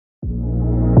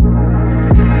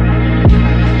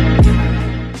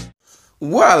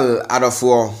Well, out of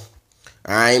four,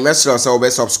 I must also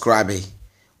be subscribing.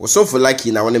 Also for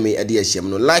liking na want me a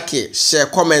no like it, share,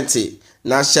 comment it,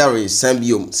 na share it, send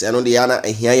you. Say no the ana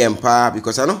and here empa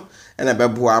because I know and a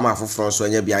babu ama for France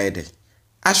when you be ahead.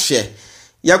 I share.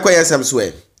 Yakwa some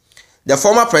swear. The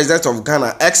former president of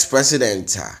Ghana,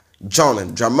 ex-president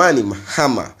John Dramani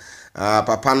Mahama,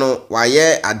 Papa no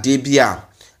waye adebia.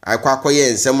 I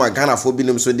kwakoye nsem Ghana for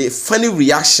binom so the funny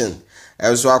reaction.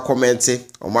 So I commented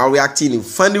on my reacting in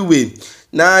funny way.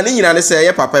 Na ni nyina ne say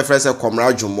ye papa friend say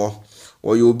komla dwumo.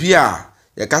 O yo bia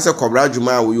ye ka say komla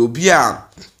dwuma o yo bia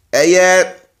ye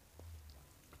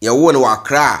wo ne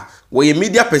wakra. We a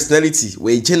media personality,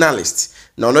 we a journalist.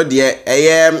 No de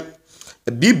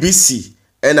BBC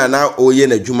na oye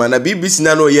na dwuma na BBC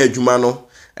na oye dwuma no.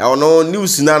 Ono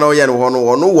news na oye no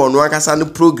wono akasa no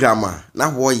programmer na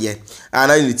wo ye.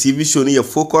 Ana in the TV show no ye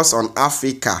focus on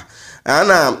Africa.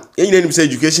 Ana enyina say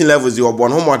education levels the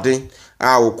obon homodin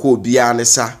wo bia ne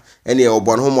sa ene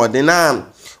obon homodin na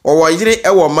wo yire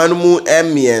ewo manmu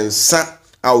emiensa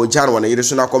wo jan wona yire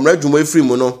so na komra dwuma efiri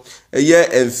mu no eye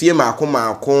emfie makom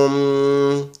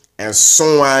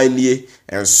enson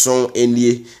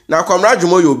enie na komra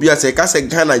dwuma yo bia say ka say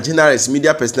Ghana generalist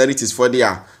media personalities for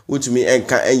there utumi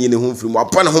enka enyine ho mfiri mu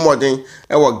apon homodin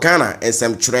ewo Ghana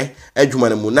ensem twere adwuma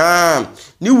ne mu na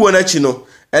ni wo na chi no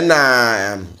and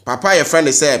Papa your friend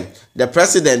said the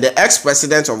president, the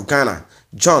ex-president of Ghana,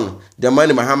 John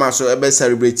Dramani Mahama so ebe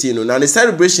celebrating no. Now the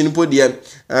celebration po there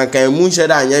kan mu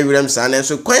sheda anya wirem san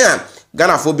so kwan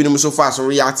Ghana fo binom so far so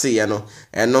react ye no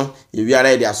eno ye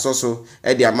wiara dia so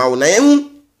e dia ma wo na ehu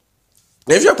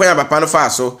if you kwan papa no far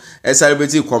so e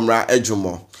celebrate komra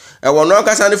adwumo e wono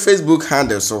kasa ne Facebook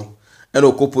handle so e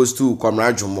no ko post to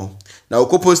komra adwumo na o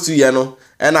ko post to ye no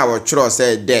e na wo twro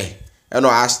say there and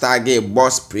hashtag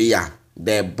boss prayer,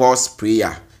 the boss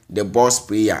prayer.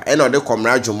 And on the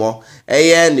komra dwumo,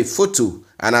 ni photo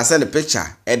and I send a picture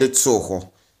edit so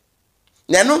ho.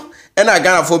 Nano, and I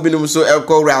got a phobinum so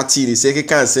elko ratini, say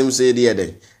can sim say the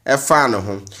other. A fan of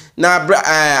him. Now,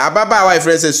 Ababa wife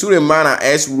friend says Sulemana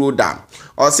S. Roda,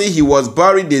 or say he was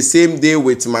buried the same day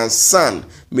with my son.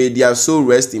 May their soul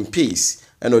rest in peace.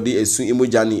 And Odi Esu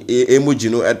Emujani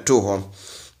Emujino at Toho.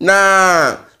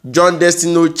 Now, John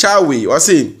Destino Chawi, or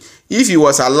say, if he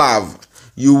was alive,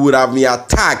 you would have me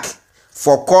attacked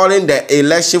for calling the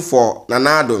election for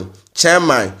Nanado.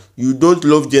 Chairman, you don't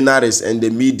love journalists and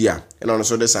the media. And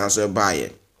also this answer by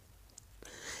it.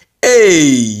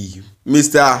 Hey,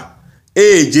 Mr.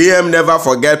 Hey, JM never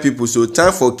forget people, so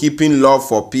time for keeping love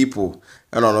for people.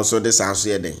 And also this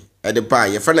answer then. At the bar,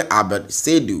 your friend Albert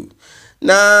Sedu.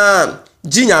 Now,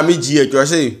 Jinyami GH,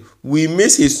 say, we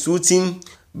miss his soothing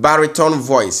baritone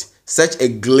voice, such a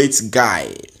great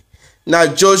guy. Now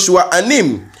Joshua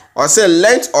Anim, or say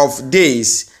length of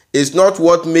days is not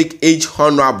what make age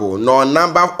honorable, nor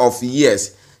number of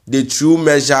years the true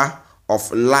measure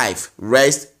of life.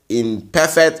 Rest in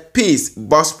perfect peace.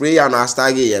 Boss prayer and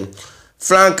hashtag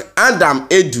Frank Adam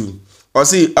Edu, or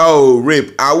say oh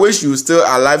rape. I wish you still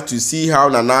alive to see how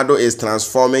Nanado is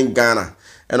transforming Ghana.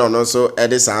 And also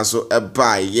Edison also a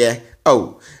buy yeah.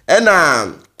 Oh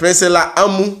and Priscilla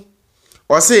Amu,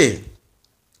 or say,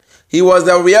 he was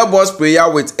the real boss player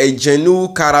with a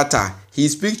genuine character. He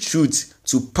speaks truth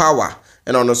to power.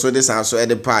 And also this answer at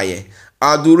the pie.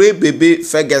 Adure Baby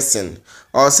Ferguson,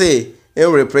 or say,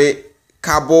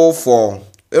 irreplaceable,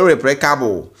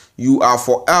 you are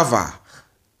forever.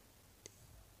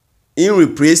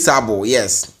 Irreplaceable,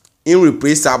 yes.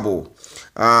 Irreplaceable.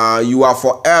 You are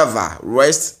forever.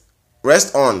 Rest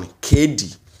on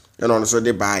KD. And also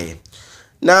the buy.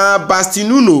 Now,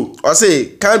 Bastinuno, or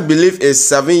say, can't believe it's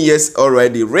 7 years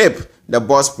already. Rape the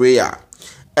boss prayer.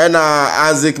 And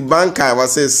Isaac Bankai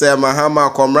was say,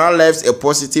 Mahama Komra left a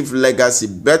positive legacy,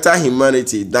 better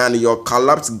humanity than your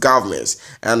collapsed governments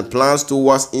and plans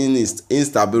towards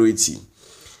instability.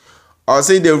 Or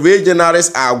say, the real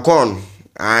generals are gone.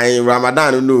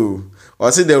 Ramadan, no.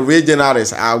 Or say, the real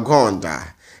generals are gone.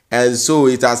 And so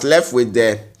it has left with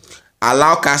the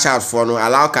allow cash out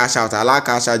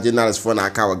journalist for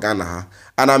Nakawa Ghana.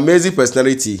 An amazing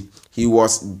personality. He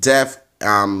was deaf.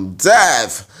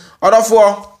 Other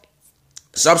for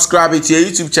subscribe to your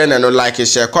YouTube channel and like and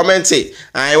share, comment it.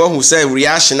 I want who say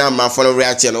reaction and my follow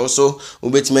reaction also.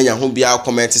 Ubet menya who be our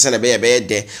comment send a be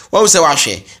there. What we say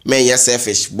washe men yes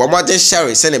selfish. But more than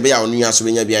share send a be our new so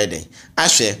when be there.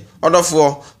 Ashe other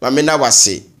for my mena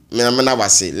wasi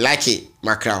like it,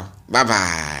 my crowd. Bye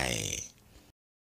bye.